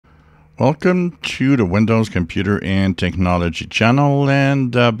Welcome to the Windows Computer and Technology channel,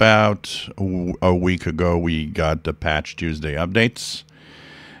 and about a week ago we got the Patch Tuesday updates,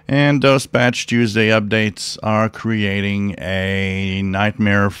 and those Patch Tuesday updates are creating a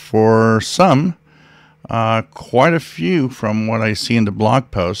nightmare for some, quite a few from what I see in the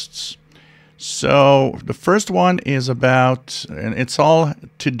blog posts. So the first one is about, and it's all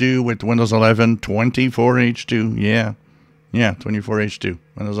to do with Windows 11 24H2, yeah 24H2,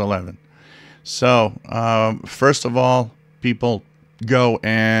 Windows 11. So, first of all, people go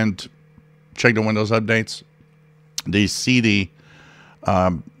and check the Windows updates. They see the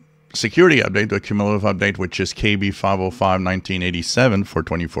security update, the cumulative update, which is KB5051987 for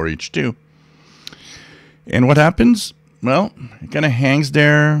 24H2. And what happens? Well, it kind of hangs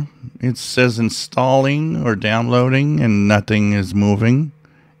there. It says installing or downloading, and nothing is moving.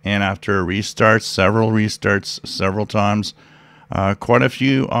 And after restarts, several times, quite a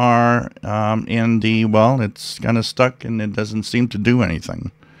few are in the, well, it's kind of stuck and it doesn't seem to do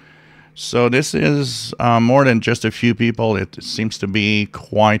anything. So this is more than just a few people. It seems to be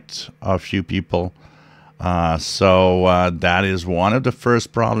quite a few people. So that is one of the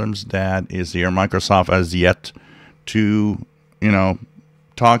first problems that is here. Microsoft has yet to,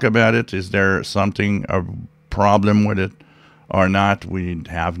 talk about it. Is there a problem with it or not? We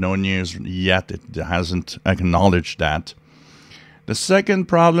have no news yet. It hasn't acknowledged that. The second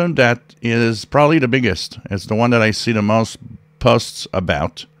problem that is probably the biggest, it's the one that I see the most posts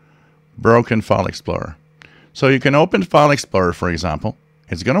about, broken File Explorer. So you can open File Explorer, for example.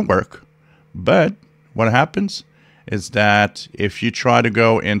 It's going to work. But what happens is that if you try to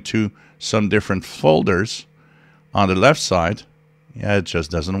go into some different folders on the left side, it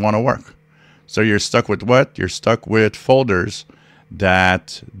just doesn't want to work. So you're stuck with what? You're stuck with folders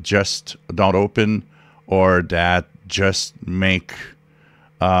that just don't open, or that just make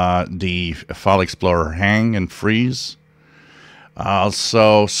the File Explorer hang and freeze.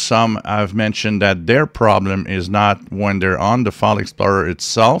 Also, some have mentioned that their problem is not when they're on the File Explorer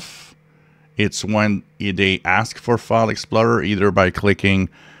itself. It's when they ask for File Explorer, either by clicking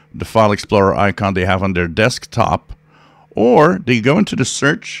the File Explorer icon they have on their desktop, or they go into the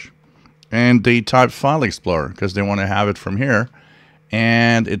search and they type File Explorer because they want to have it from here,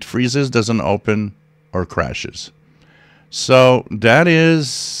 and it freezes, doesn't open, or crashes. So that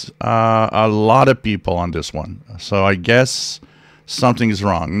is a lot of people on this one. So I guess something is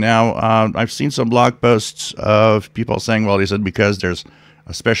wrong. Now, I've seen some blog posts of people saying, well, is it because there's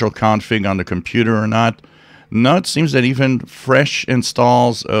a special config on the computer or not? No, it seems that even fresh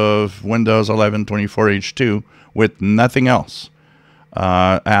installs of Windows 11 24H2 with nothing else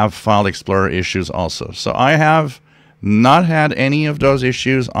have File Explorer issues also. So I have not had any of those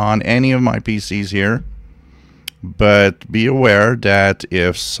issues on any of my PCs here. But be aware that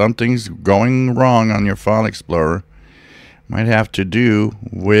if something's going wrong on your File Explorer, it might have to do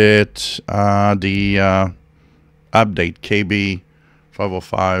with the update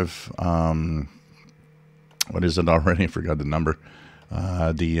KB505. What is it already? I forgot the number.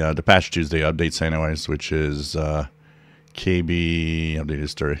 The Patch Tuesday updates, anyways, which is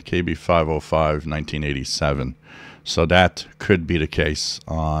KB5051987. So that could be the case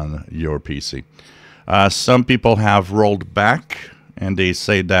on your PC. Some people have rolled back and they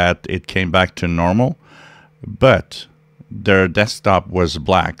say that it came back to normal, but their desktop was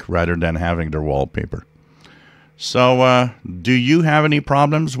black rather than having their wallpaper. So do you have any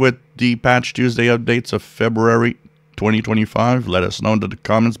problems with the Patch Tuesday updates of February 2025? Let us know in the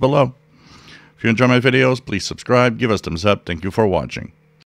comments below. If you enjoy my videos, please subscribe, give us a thumbs up. Thank you for watching.